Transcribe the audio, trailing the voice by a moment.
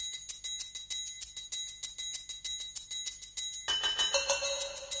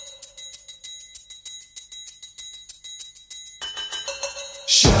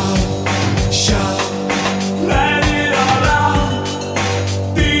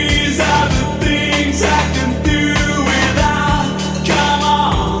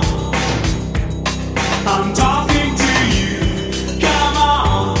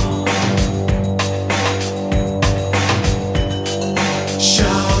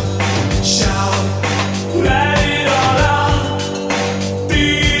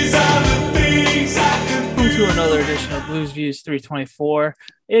Blues Views 324.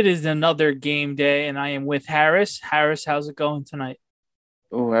 It is another game day, and I am with Harris. Harris, how's it going tonight?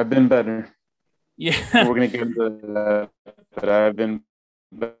 Oh, I've been better. Yeah, We're gonna get into that, but I've been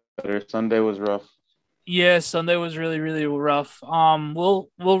better. Sunday was rough. yeah. Sunday was really, really rough. We'll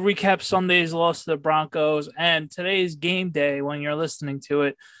recap Sunday's loss to the Broncos and today's game day. When you're listening to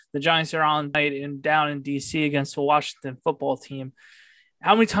it, the Giants are on night and down in DC against the Washington football team.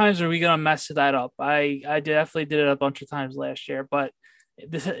 How many times are we gonna mess that up? I definitely did it a bunch of times last year, but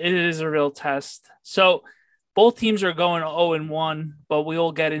it is a real test. So both teams are going 0 and 1, but we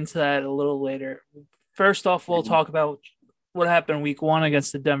will get into that a little later. First off, we'll talk about what happened week 1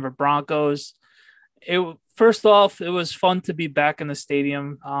 against the Denver Broncos. First off, it was fun to be back in the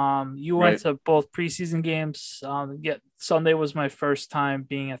stadium. You went Right. to both preseason games. Sunday was my first time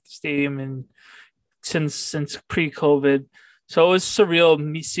being at the stadium and since pre-COVID. So it was surreal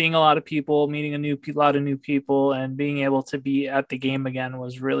me seeing a lot of people, meeting lot of new people, and being able to be at the game again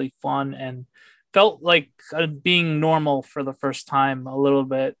was really fun and felt like being normal for the first time, a little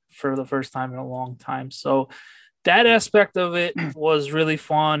bit for the first time in a long time. So that aspect of it was really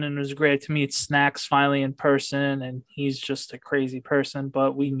fun, and it was great to meet Snacks finally in person. And he's just a crazy person,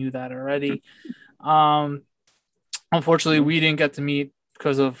 but we knew that already. Um, Unfortunately, we didn't get to meet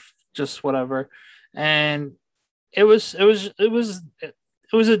because of just whatever, and it was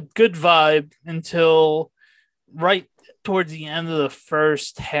a good vibe until right towards the end of the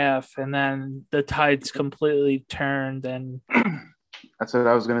first half, and then the tides completely turned. And That's what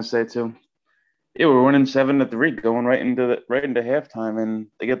I was gonna say too. Yeah, we're winning 7-3, going right into halftime, and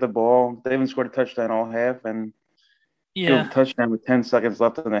they get the ball. They haven't scored a touchdown all half, and give up a yeah, touchdown with 10 seconds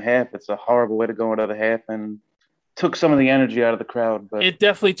left in the half. It's a horrible way to go into the half, and took some of the energy out of the crowd. But it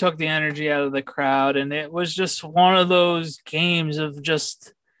definitely took the energy out of the crowd, and it was just one of those games of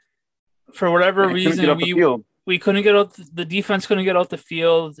just for whatever they couldn't get reason off the field. we couldn't get out the defense couldn't get out the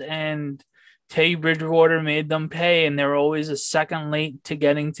field, and Teddy Bridgewater made them pay, and they were always a second late to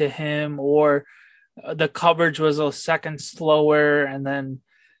getting to him, or the coverage was a second slower, and then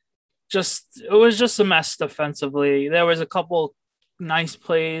just it was just a mess defensively. There was a couple nice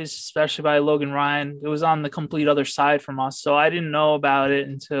plays, especially by Logan Ryan. It was on the complete other side from us, so I didn't know about it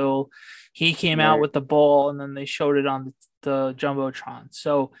until he came out Right. with the ball, and then they showed it on the jumbotron.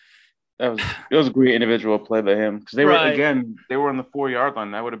 So It was a great individual play by him because right, they were on the 4 yard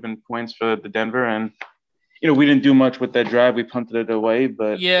line. That would have been points for the Denver, and we didn't do much with that drive. We punted it away,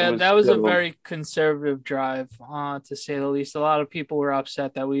 but it yeah, was that was a still. very conservative drive, to say the least. A lot of people were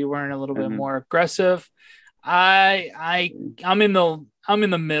upset that we weren't a little bit Mhm. more aggressive. I I I'm in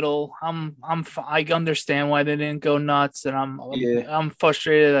the middle. I understand why they didn't go nuts, and Yeah, I'm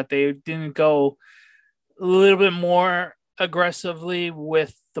frustrated that they didn't go a little bit more aggressively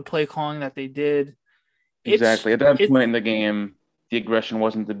with the play calling that they did. It's exactly. At that it point in the game, the aggression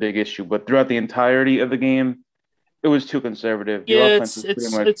wasn't the big issue, but throughout the entirety of the game, it was too conservative. The yeah, offense it's was pretty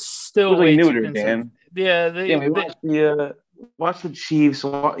it's much it's still really way too neutered, conservative. Dan. Yeah, Yeah, they we they watched the Chiefs,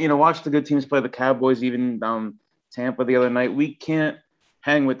 watched the good teams play the Cowboys, even Tampa the other night. We can't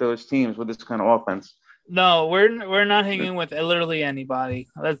hang with those teams with this kind of offense. No, we're not hanging with literally anybody.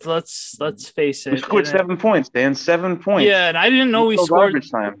 Let's face We it. scored 7 points, Dan. 7 points. Yeah, and I didn't know we Until scored.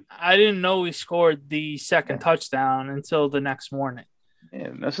 garbage time. I didn't know we scored the second Yeah. touchdown until the next morning.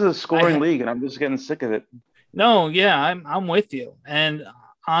 Man, this is a scoring I league, and I'm just getting sick of it. No, yeah, I'm with you. And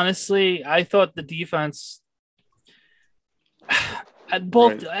honestly, I thought the defense,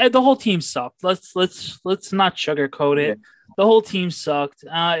 Right. the whole team sucked. Let's not sugarcoat Yeah. it. The whole team sucked.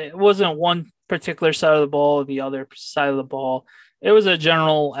 It wasn't one particular side of the ball or the other side of the ball. It was a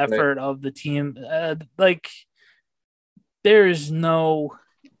general Right. effort of the team. Like there is no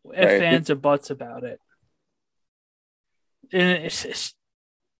ifs, Right. ands, or buts about it. And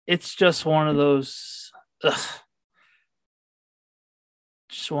it's just one of those, ugh,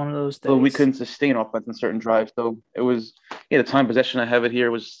 just one of those So we days. couldn't sustain offense in certain drives. So it was, the time possession I have it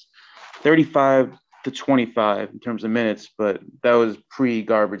here was 35 to 25 in terms of minutes, but that was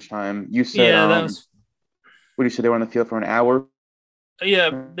pre-garbage time. You said, Yeah, that was what do you say? They were on the field for an hour. yeah.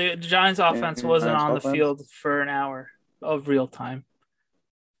 The Giants' offense wasn't Giants on the offense. field for an hour of real time. Right.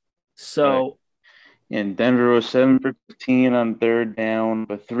 So And Denver was 7 for 15 on third down,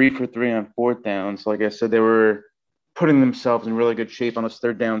 but 3 for 3 on fourth down. So, like I said, they were putting themselves in really good shape on those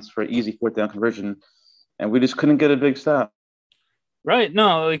third downs for easy fourth down conversion, and we just couldn't get a big stop. right,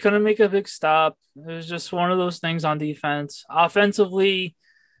 no, we couldn't make a big stop. It was just one of those things on defense. Offensively,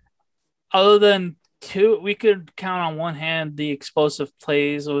 other than two, we could count on one hand the explosive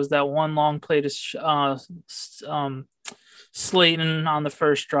plays. It was that one long play to um, Slayton on the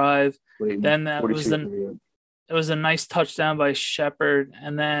first drive. Then that was 42 the for It was a nice touchdown by Shepard,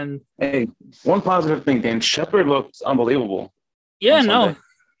 and then Hey, one positive thing, Dan. Shepard looked unbelievable yeah, on no, Sunday.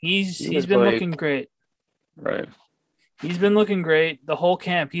 He he's was been like, looking great. right. He's been looking great the whole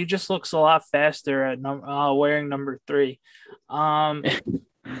camp. He just looks a lot faster at wearing number 3. Um,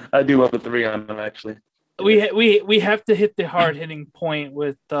 I do love the three on him, actually. Yeah. we have to hit the hard hitting point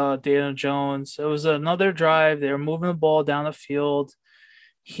with Daniel Jones. It was another drive. They were moving the ball down the field.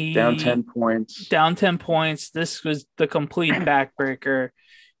 Down He 10 points. down 10 points. This was the complete backbreaker.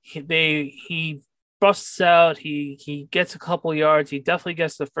 He busts out. He gets a couple yards. He definitely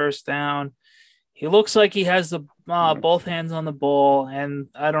gets the first down. He looks like he has the both hands on the ball, and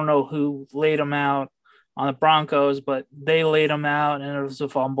I don't know who laid him out on the Broncos, but they laid him out, and it was a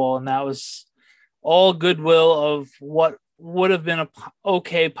fumble, and that was all goodwill of what would have been a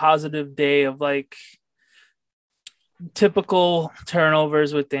okay positive day of like typical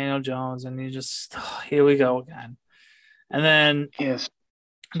turnovers with Daniel Jones, and he just here we go again. And then Yes.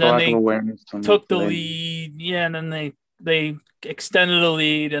 then Lack of they awareness took the today. lead, yeah, and then they extended the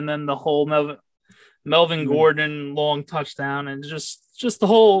lead, and then the whole Melvin Gordon long touchdown, and just the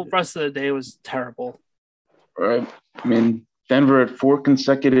whole rest of the day was terrible. Right. I mean, Denver had 4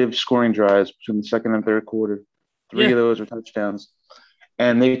 consecutive scoring drives between the second and third quarter. 3 of those were touchdowns.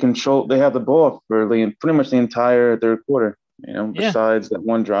 And they have the ball for pretty much the entire third quarter, besides that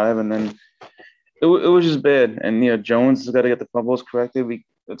one drive. And then it was just bad. And, Jones has got to get the fumbles corrected.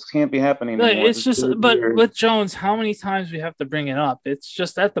 It can't be happening anymore. It's just, but with Jones, how many times we have to bring it up? It's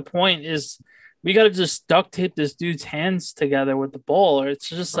just at the point is we got to just duct tape this dude's hands together with the ball, or it's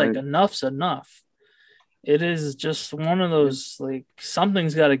just like enough's enough. It is just one of those, like,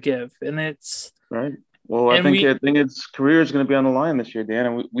 something's got to give. And it's right. Well, I think its career is going to be on the line this year, Dan,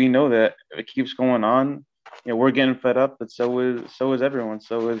 and we know that if it keeps going on. We're getting fed up, but so is everyone.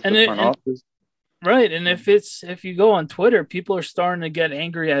 So is the front office. Right, and if you go on Twitter, people are starting to get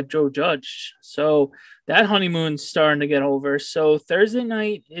angry at Joe Judge. So that honeymoon's starting to get over. So Thursday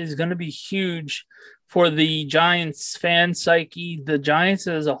night is going to be huge for the Giants fan psyche, the Giants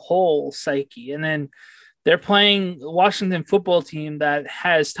as a whole psyche, and then they're playing the Washington football team that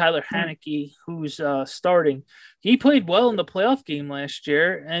has Tyler Haneke, who's starting. He played well in the playoff game last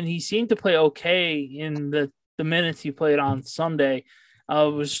year, and he seemed to play okay in the minutes he played on Sunday.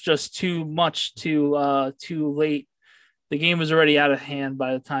 It was just too much too late. The game was already out of hand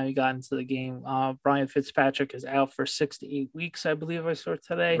by the time he got into the game. Brian Fitzpatrick is out for 6 to 8 weeks, I believe I saw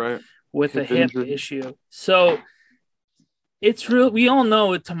today, with a hip issue. So it's real. We all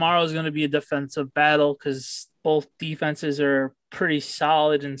know tomorrow is going to be a defensive battle because both defenses are pretty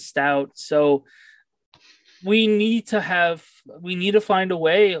solid and stout. So we need to find a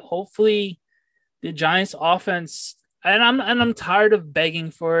way. Hopefully, the Giants' offense. And I'm tired of begging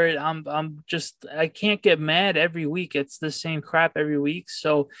for it. I can't get mad every week. It's the same crap every week.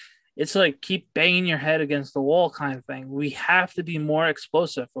 So it's like keep banging your head against the wall kind of thing. We have to be more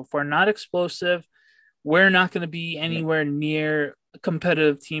explosive. If we're not explosive, we're not going to be anywhere near a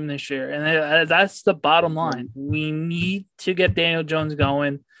competitive team this year. And that's the bottom line. We need to get Daniel Jones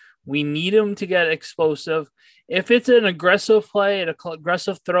going. We need him to get explosive. If it's an aggressive play, an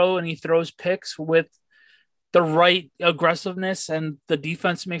aggressive throw, and he throws picks with the right aggressiveness and the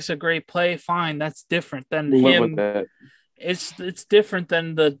defense makes a great play, fine. That's different than him. It's different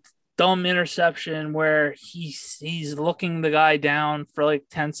than the dumb interception where he's looking the guy down for like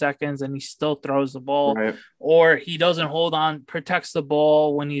 10 seconds and he still throws the ball, or he doesn't hold on, protects the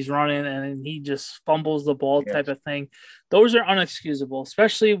ball when he's running and he just fumbles the ball type of thing. Those are unexcusable,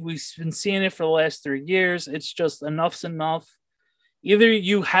 especially we've been seeing it for the last 3 years. It's just enough's enough. Either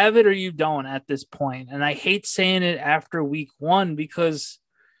you have it or you don't at this point. And I hate saying it after week 1 because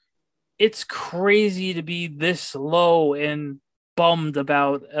it's crazy to be this low and bummed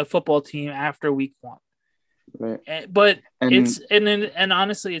about a football team after week 1. Right. But and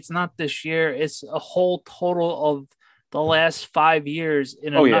honestly, it's not this year. It's a whole total of the last 5 years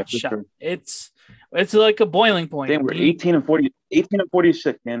in a nutshell. Sure. It's like a boiling point. Damn, we're 18 and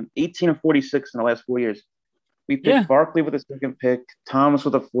 46, man. 18 and 46 in the last 4 years. We picked Barkley with the 2nd pick, Thomas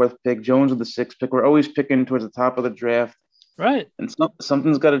with the 4th pick, Jones with the 6th pick. We're always picking towards the top of the draft. Right. And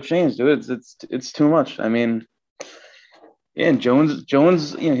something's got to change, dude. It's too much. I mean, and Jones,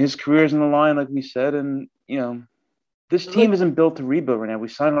 his career is in the line, like we said, and this team isn't built to rebuild right now. We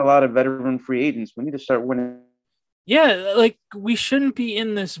signed a lot of veteran free agents. We need to start winning. Yeah, like we shouldn't be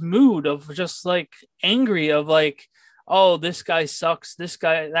in this mood of just like angry of like, oh, this guy sucks,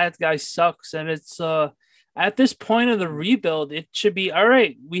 that guy sucks, and it's At this point of the rebuild, it should be all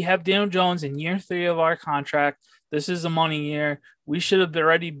right. We have Daniel Jones in year 3 of our contract. This is a money year. We should have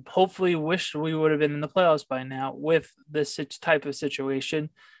already hopefully wished we would have been in the playoffs by now with this type of situation.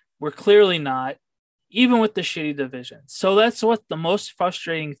 We're clearly not, even with the shitty division. So that's what the most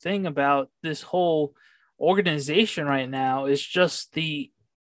frustrating thing about this whole organization right now is, just the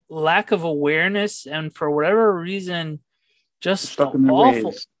lack of awareness, and for whatever reason, just the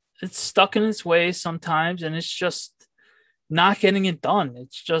awful. It's stuck in its ways sometimes, and it's just not getting it done.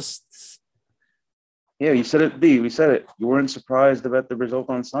 It's just. Yeah, you said it, B. We said it. You weren't surprised about the result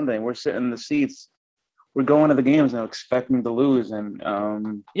on Sunday. We're sitting in the seats. We're going to the games now expecting to lose, and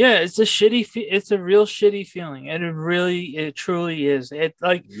yeah, it's a shitty. It's a real shitty feeling, and it truly is. It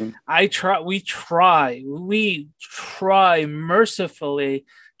like we try mercifully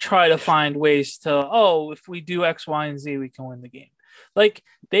to find ways to, if we do X, Y, and Z, we can win the game. Like,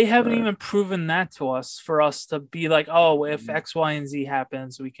 they haven't even proven that to us for us to be like, if X, Y, and Z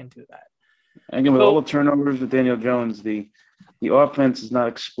happens, we can do that. Again, with all the turnovers with Daniel Jones, the offense is not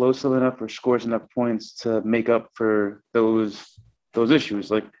explosive enough or scores enough points to make up for those issues.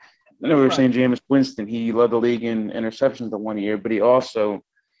 Like, I know we were saying Jameis Winston, he led the league in interceptions the 1 year, but he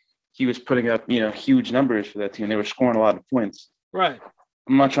was putting up, huge numbers for that team. They were scoring a lot of points. Right.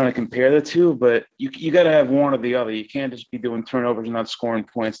 I'm not trying to compare the two, but you got to have one or the other. You can't just be doing turnovers and not scoring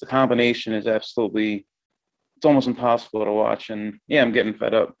points. The combination is it's almost impossible to watch. And yeah, I'm getting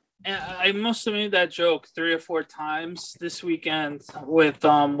fed up. I must have made that joke 3 or 4 times this weekend with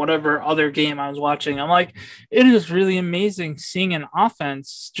whatever other game I was watching. I'm like, it is really amazing seeing an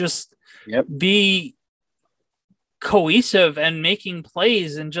offense just be cohesive and making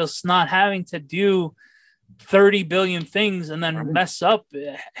plays and just not having to do 30 billion things and then mess up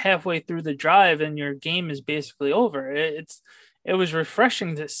halfway through the drive and your game is basically over. It was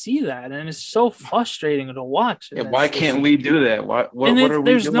refreshing to see that, and it's so frustrating to watch. Yeah, why can't we do that? What are we doing?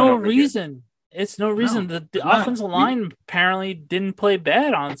 There's no reason. It's no reason. The offensive line apparently didn't play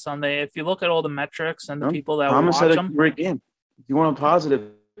bad on Sunday. If you look at all the metrics and the people that Thomas watch had them. Great game. If you want a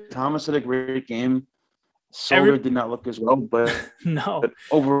positive, Thomas had a great game. Soler did not look as well, but no. But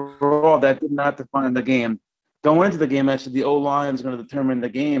overall, that did not define the game. Going into the game, actually, the O-line is going to determine the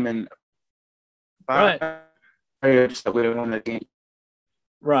game, and that we don't win the game.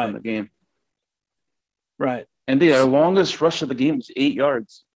 Right. The game. Right. And our longest rush of the game was 8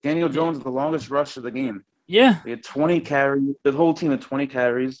 yards. Daniel Jones is the longest rush of the game. Yeah. They had 20 carries. The whole team had 20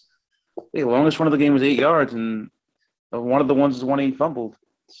 carries. The longest run of the game was 8 yards, and one of the ones is one he fumbled.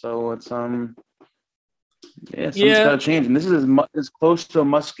 So it's something's got to change. And this is as close to a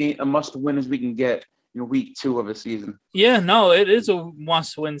must win as we can get in week 2 of a season. Yeah, no, it is a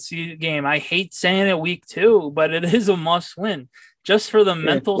must-win game. I hate saying it week 2, but it is a must-win. Just for the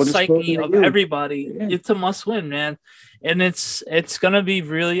mental psyche of everybody, it's a must-win, man. And it's going to be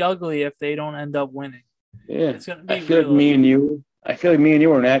really ugly if they don't end up winning. Yeah, it's going to be I feel like me and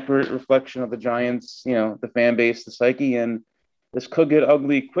you are an accurate reflection of the Giants, the fan base, the psyche, and this could get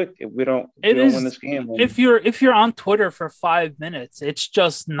ugly quick if we don't win this game. If you're on Twitter for 5 minutes, it's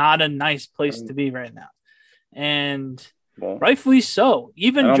just not a nice place to be right now. And rightfully so.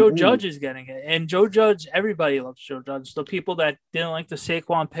 Even Joe Judge is getting it. And Joe Judge, everybody loves Joe Judge. The people that didn't like the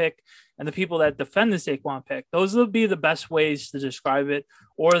Saquon pick and the people that defend the Saquon pick, those would be the best ways to describe it,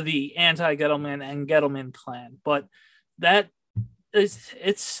 or the anti-Gettleman and Gettleman clan. But that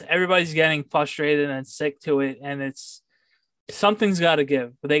it's everybody's getting frustrated and sick to it, and something's got to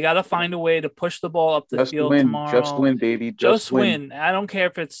give. They got to find a way to push the ball up the field tomorrow. Just win, baby. Just win. I don't care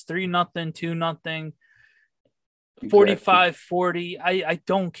if it's 3-0, 2-0, 45-40. I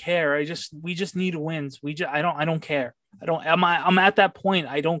don't care. We just need wins. I don't care. I'm at that point.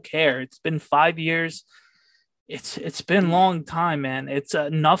 I don't care. It's been 5 years. It's been a long time, man. It's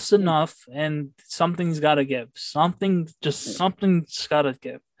enough's enough, and something's got to give. Something's got to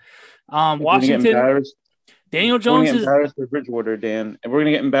give. Washington. Daniel Jones is embarrassed for Bridgewater, Dan, and we're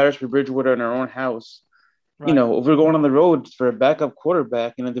going to get embarrassed for Bridgewater in our own house. Right. If we're going on the road for a backup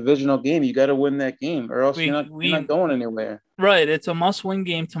quarterback in a divisional game, you got to win that game, or else you're not going anywhere. Right. It's a must-win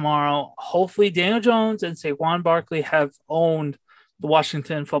game tomorrow. Hopefully, Daniel Jones and Saquon Barkley have owned the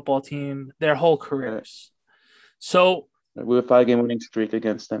Washington football team their whole careers. Right. So we have a 5-game winning streak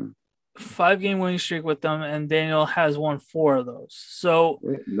against them. 5-game winning streak with them, and Daniel has won 4 of those. So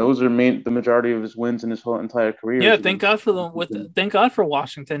those are the majority of his wins in his whole entire career. Yeah, thank God for them. Thank God for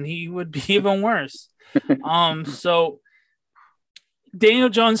Washington. He would be even worse. So Daniel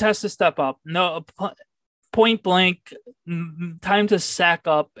Jones has to step up. No, point blank, time to sack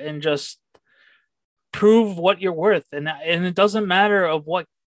up and just prove what you're worth. And it doesn't matter of what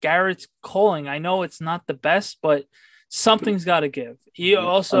Garrett's calling. I know it's not the best, but something's got to give.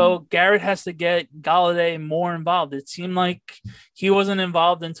 Garrett has to get Galladay more involved. It seemed like he wasn't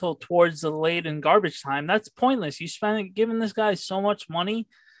involved until towards the late and garbage time. That's pointless. You spend giving this guy so much money.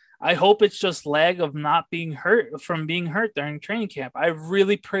 I hope it's just lag of not being hurt during training camp. I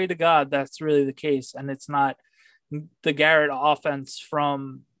really pray to God that's really the case, and it's not the Garrett offense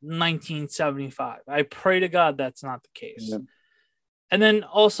from 1975. I pray to God that's not the case. Yeah. And then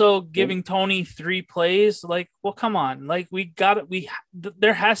also giving Tony 3 plays, like, well, come on. Like,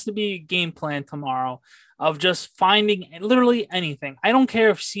 there has to be a game plan tomorrow of just finding literally anything. I don't care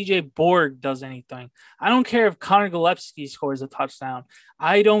if CJ Borg does anything. I don't care if Connor Gillespie scores a touchdown.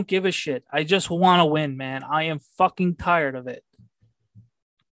 I don't give a shit. I just want to win, man. I am fucking tired of it.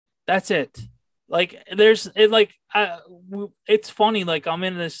 That's it. Like, it's funny. Like, I'm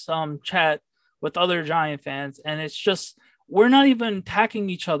in this chat with other Giant fans, and it's just, we're not even attacking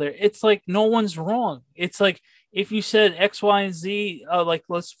each other. It's like no one's wrong. It's like if you said X, Y, and Z,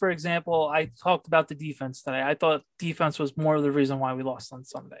 for example, I talked about the defense today. I thought defense was more of the reason why we lost on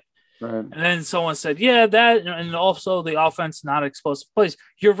Sunday. Right. And then someone said, yeah, that, and also the offense, not explosive plays.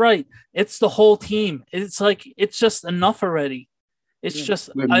 You're right. It's the whole team. It's like, it's just enough already. It's just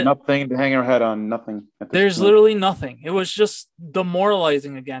nothing to hang our head on. Nothing. There's literally nothing. It was just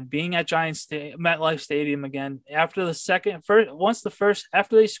demoralizing again, being at MetLife Stadium again after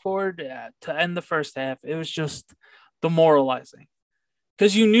after they scored to end the first half. It was just demoralizing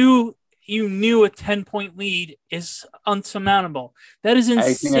because you knew a 10-point lead is unsurmountable. That is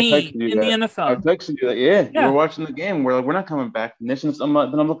insane in the NFL. I texted you that. Yeah. We're watching the game. We're like, we're not coming back. And I'm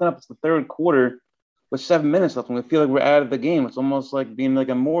looking up. It's the third quarter. With 7 minutes left, and we feel like we're out of the game. It's almost like being like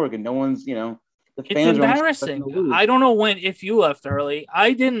a morgue, and no one's, the fans. It's embarrassing. I don't know if you left early.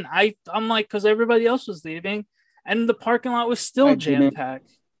 I didn't. I'm like, because everybody else was leaving, and the parking lot was still jam packed.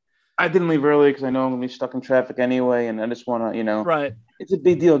 I didn't leave early because I know I'm gonna be stuck in traffic anyway, and I just want to, Right. It's a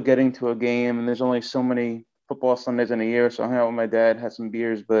big deal getting to a game, and there's only so many football Sundays in a year, so I hung out with my dad, had some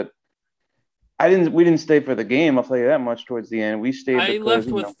beers, but. We didn't stay for the game. I'll tell you that much. Towards the end, we stayed. I left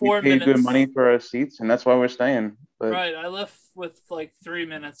with 4 minutes. We paid good money for our seats, and that's why we're staying. But, right, I left with like 3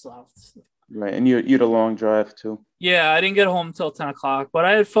 minutes left. Right, and you had a long drive too. Yeah, I didn't get home until 10 o'clock, but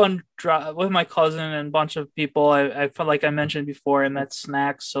I had fun with my cousin and a bunch of people. I felt like I mentioned before. I met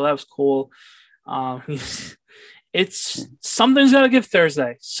Snacks, so that was cool. It's something's got to give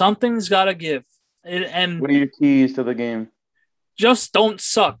Thursday. Something's got to give. And what are your keys to the game? Just don't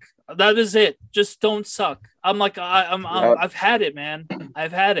suck. That is it. Just don't suck. I'm like, I've had it, man.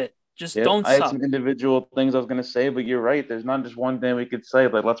 I've had it. Just don't suck. I had some individual things I was going to say, but you're right. There's not just one thing we could say.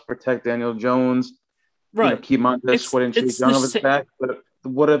 Like, let's protect Daniel Jones. Right. Keep Montez Sweat and Chase Young on his back. But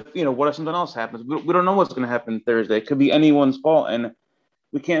what if something else happens? We don't know what's going to happen Thursday. It could be anyone's fault. And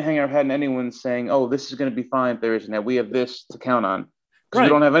we can't hang our head in anyone saying, oh, this is going to be fine Thursday night. We have this to count on. Because we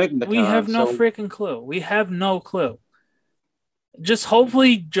don't have anything to count on. We have no freaking clue. We have no clue. Just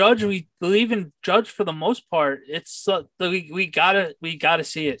hopefully Judge. We believe in Judge for the most part. It's we gotta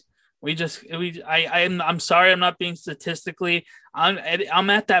see it. I'm sorry I'm not being statistically. I'm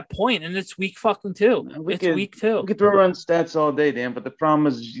at that point, and it's week fucking 2. Week 2. We could throw around stats all day, Dan, but the problem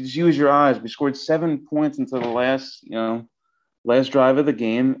is just use your eyes. We scored 7 points until the last drive of the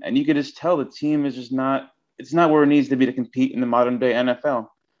game, and you could just tell the team is just not. It's not where it needs to be to compete in the modern day NFL.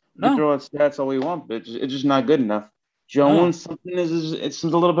 We can throw out stats all we want, but it's just not good enough. Jones, something it's a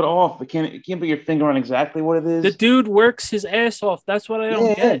little bit off. You can't put your finger on exactly what it is. The dude works his ass off. That's what I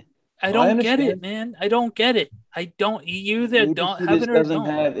don't get. I don't get it, man. I don't get it. I don't. You either don't have it or don't.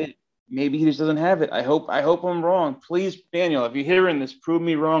 Have it. Maybe he just doesn't have it. I hope I'm wrong. Please, Daniel, if you're hearing this, prove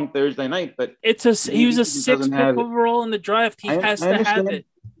me wrong Thursday night. But he was a 6th pick overall in the draft. He has to have it.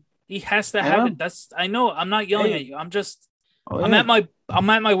 He has to have it. I know. I'm not yelling at you. I'm just. I'm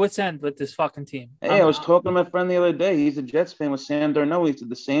at my wit's end with this fucking team. Hey, I was talking to my friend the other day. He's a Jets fan with Sam Darnold. He said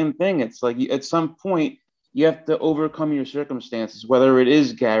the same thing. It's like at some point you have to overcome your circumstances, whether it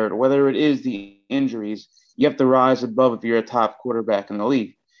is Garrett, whether it is the injuries. You have to rise above if you're a top quarterback in the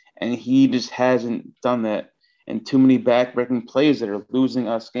league. And he just hasn't done that. And too many back-breaking plays that are losing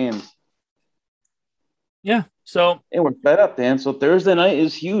us games. Yeah. So we're fed up, Dan. So Thursday night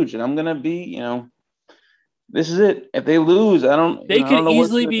is huge, and I'm gonna be, this is it. If they lose, They could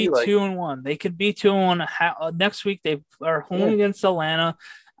easily be 2-1. They could be 2-1 next week. They are home against Atlanta.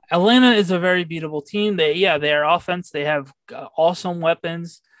 Atlanta is a very beatable team. Their offense. They have awesome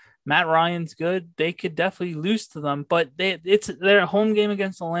weapons. Matt Ryan's good. They could definitely lose to them, but it's their home game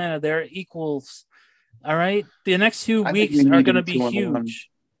against Atlanta. They're equals. All right. The next 2 weeks are going to be huge.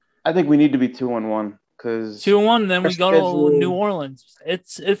 I think we need to be 2-1 because 2-1. Then our we go to New schedule, Orleans.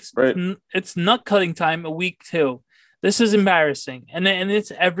 right? It's nut cutting time week 2. This is embarrassing, and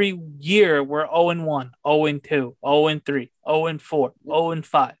it's every year we're 0-1, 0-2, 0-3, 0-4,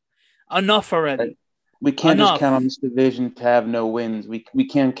 0-5. Enough Right. already. We can't just count on Enough. this division to have no wins. We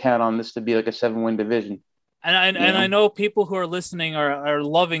can't count on this to be like a 7-win division. You I know, know people who are listening are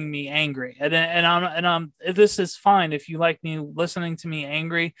loving me angry, and I'm this is fine if you like me listening to me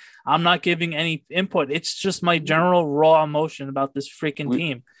angry. I'm not giving any input. It's just my general raw emotion about this freaking we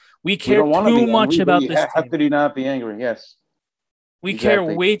team. We we care don't want to too be much angry, but about this how team. could you not be angry? Yes, We care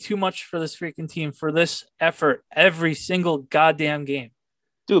exactly. way too much for this freaking team for this effort every single goddamn game.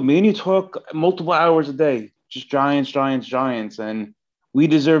 Dude, me and you talk multiple hours a day, just Giants, Giants, Giants, and we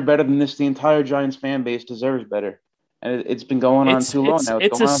deserve better than this. The entire Giants fan base deserves better, and it's been going on too long now. It's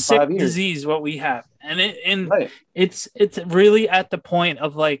It's going a on sick 5 years, disease what we have, and right? it's really at the point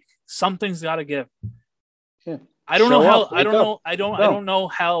of like something's got to give. Yeah. I don't know Show how up, wake up, I go. don't know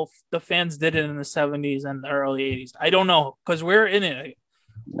how the fans did it in the 70s and the early 80s. I don't know because we're in it.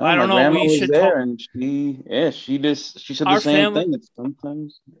 No, I my don't know. grandma We was should there, talk. and she said the Our same family. thing. It's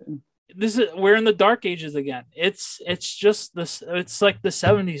sometimes This is we're in the dark ages again. It's just this. It's like the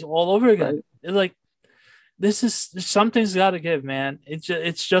 70s all over again. right. It's like this is something's got to give, man.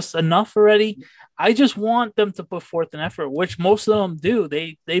 It's just enough already. I just want them to put forth an effort, which most of them do.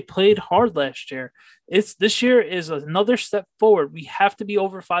 They played hard last year. It's this year is another step forward. We have to be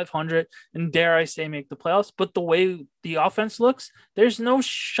over 500 and dare I say make the playoffs. But the way the offense looks, there's no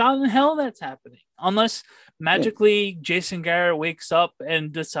shot in hell that's happening unless Yeah. magically Jason Garrett wakes up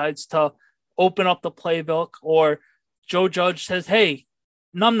and decides to open up the playbook, or Joe Judge says, "Hey,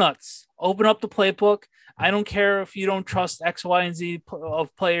 numbnuts, open up the playbook. I don't care if you don't trust X, Y, and Z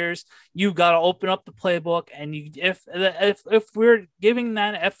of players. You got to open up the playbook." And if we're giving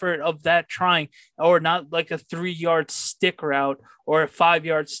that effort of that trying, or not like a 3-yard stick route or a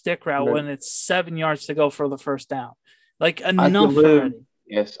 5-yard stick route Right. when it's 7 yards to go for the first down, like I could enough live. already.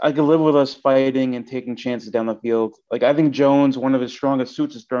 Yes, I could live with us fighting and taking chances down the field. Like I think Jones, one of his strongest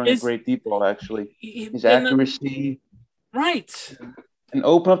suits is throwing a Is great deep ball. Actually, his in the accuracy right? and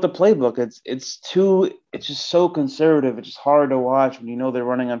open up the playbook. It's just so conservative. It's just hard to watch when you know they're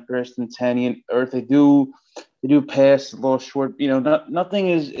running on 1st and 10, or if they do pass a little short. Nothing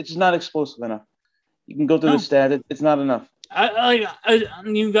is. It's just not explosive enough. You can go through the No, stat. It's not enough.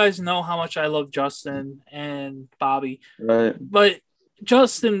 you guys know how much I love Justin and Bobby, Right. but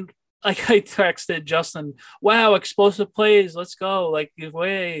Justin, like I texted Justin, wow, explosive plays, let's go. Like,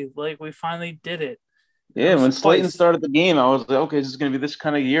 way, like we finally did it. It Yeah, was when Slayton twice. started the game, I was like, okay, this is going to be this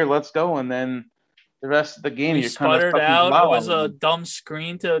kind of year. Let's go. And then the rest of the game, We you're kind of sputtered stuck in out. It was a wow. dumb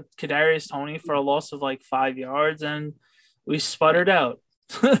screen to Kadarius Toney for a loss of like 5 yards, and we sputtered out.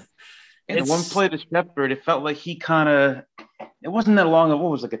 And the one It's play to Shepard, it felt like he kind of, it wasn't that long of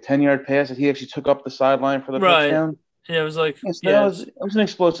what was like a 10-yard pass that he actually took up the sideline for the right. touchdown. It was like, Yes, that was yes. it was an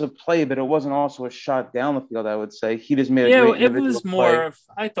explosive play, but it wasn't also a shot down the field, I would say. He just made a Yeah, great it individual was more play. of,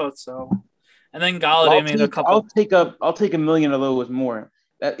 I thought so. And then Well, Galladay made a couple. I'll take a million of those more.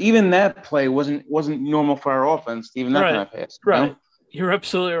 Even that play wasn't normal for our offense, even that kind Right, of pass, right. You're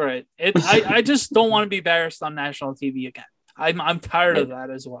absolutely right. I just don't want to be embarrassed on national TV again. I'm tired Right. of that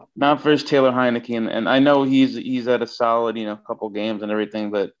as well. Not first Taylor Heineke, and I know he's at a solid couple games and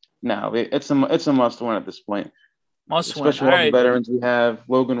everything, but no, it's a must win at this point, Must win. especially All all the right. veterans we have.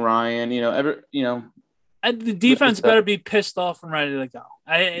 Logan Ryan, And the defense it's a, better be pissed off and ready to go.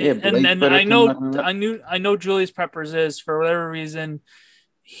 yeah, Blake better come knocking up. I know Julius Peppers is, for whatever reason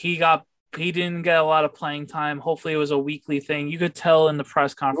he didn't get a lot of playing time. Hopefully it was a weekly thing. You could tell in the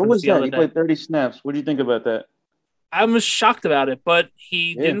press What conference was the that? other He day. played 30 snaps. What do you think about that? I was shocked about it, but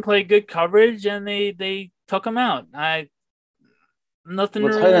he Yeah. didn't play good coverage and they took him out. Nothing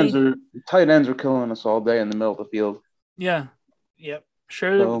Well, really. tight ends are killing us all day in the middle of the field. Yeah. Yep.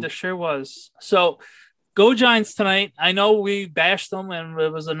 Sure. So There sure was. So go Giants tonight. I know we bashed them and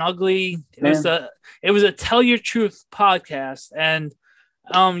it was an ugly, man, it was a tell your truth podcast. And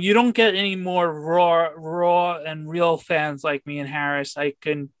you don't get any more raw and real fans like me and Harris. I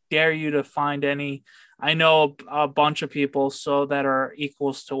can dare you to find any. I know a bunch of people that are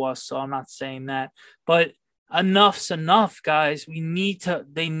equals to us, so I'm not saying that. But enough's enough, guys.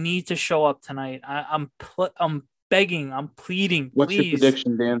 They need to show up tonight. I'm begging, I'm pleading, what's your please.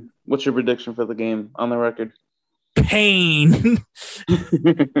 prediction, Dan? What's your prediction for the game on the record? Pain.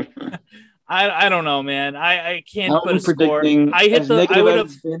 I don't know, man. I can't put a score. I hit the. I would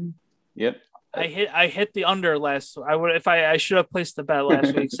have. Yep. I hit the under last. I should have placed the bet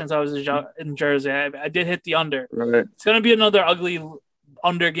last week since I was in Jersey. I did hit the under. Right. It's gonna be another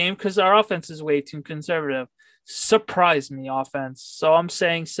under game because our offense is way too conservative. Surprise me, offense. So I'm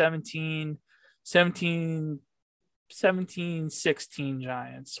saying 16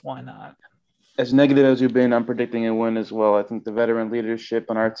 Giants. Why not? As negative as you've been, I'm predicting a win as well. I think the veteran leadership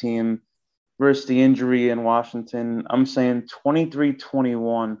on our team versus the injury in Washington, I'm saying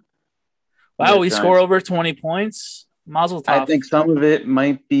 23-21. Wow, we score over 20 points. Mazel tov. I think some of it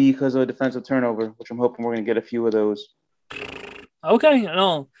might be because of a defensive turnover, which I'm hoping we're going to get a few of those. Okay,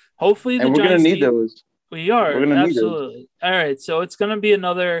 no. Hopefully the and we're going to need those. We are. We're gonna absolutely. Need those. All right, so it's going to be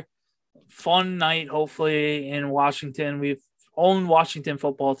another fun night, hopefully, in Washington. We've owned Washington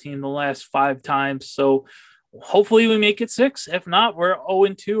football team the last 5 times, so hopefully we make it 6. If not, we're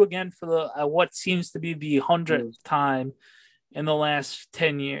 0-2 again for the what seems to be the 100th time in the last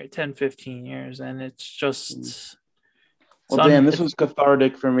 10, 15 years, and it's just. Well, Dan, this was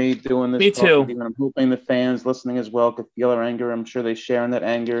cathartic for me doing this. Me too. I'm hoping the fans listening as well could feel our anger. I'm sure they share in that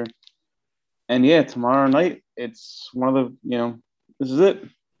anger. And yeah, tomorrow night, it's one of the, this is it.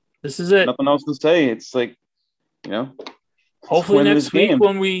 This is it. Nothing else to say. It's like, hopefully next week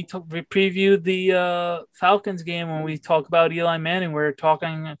when we preview the Falcons game, when we talk about Eli Manning, we're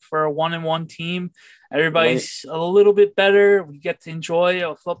talking for a 1-1 team. Everybody's a little bit better. We get to enjoy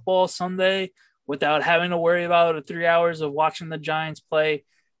a football Sunday without having to worry about 3 hours of watching the Giants play.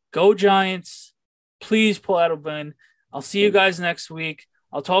 Go Giants. Please pull out a win. I'll see you guys next week.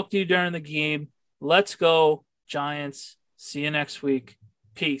 I'll talk to you during the game. Let's go, Giants. See you next week.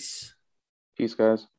 Peace. Peace, guys.